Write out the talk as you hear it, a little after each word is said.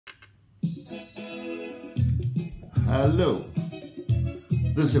Hello,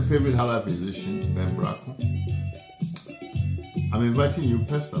 this is your favorite highlife musician, Brako. I'm inviting you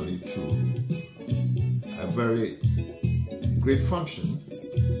personally to a very great function.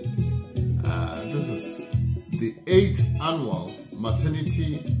 This is the 8th Annual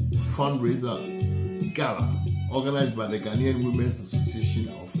Maternity Fundraiser Gala, organized by the Ghanaian Women's Association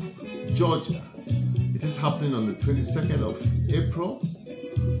of Georgia. It is happening on the 22nd of April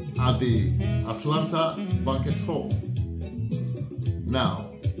at the Atlanta Banquet Hall. Now,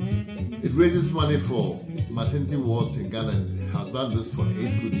 it raises money for maternity wards in Ghana and has done this for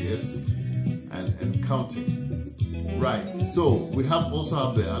 8 good years and counting. Right, so we also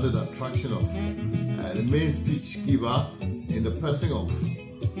have the added attraction of the main speech giver in the person of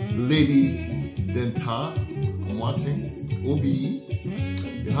Lady Dentaa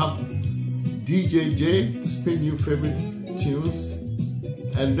MBE. You have DJ to spin new favorite tunes,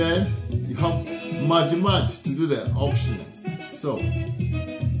 and then you have Marj to do the auction. So,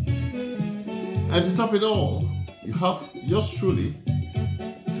 and to top it all, you have yours truly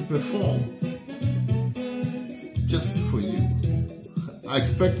to perform just for you. I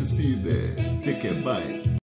expect to see you there. Take care. Bye.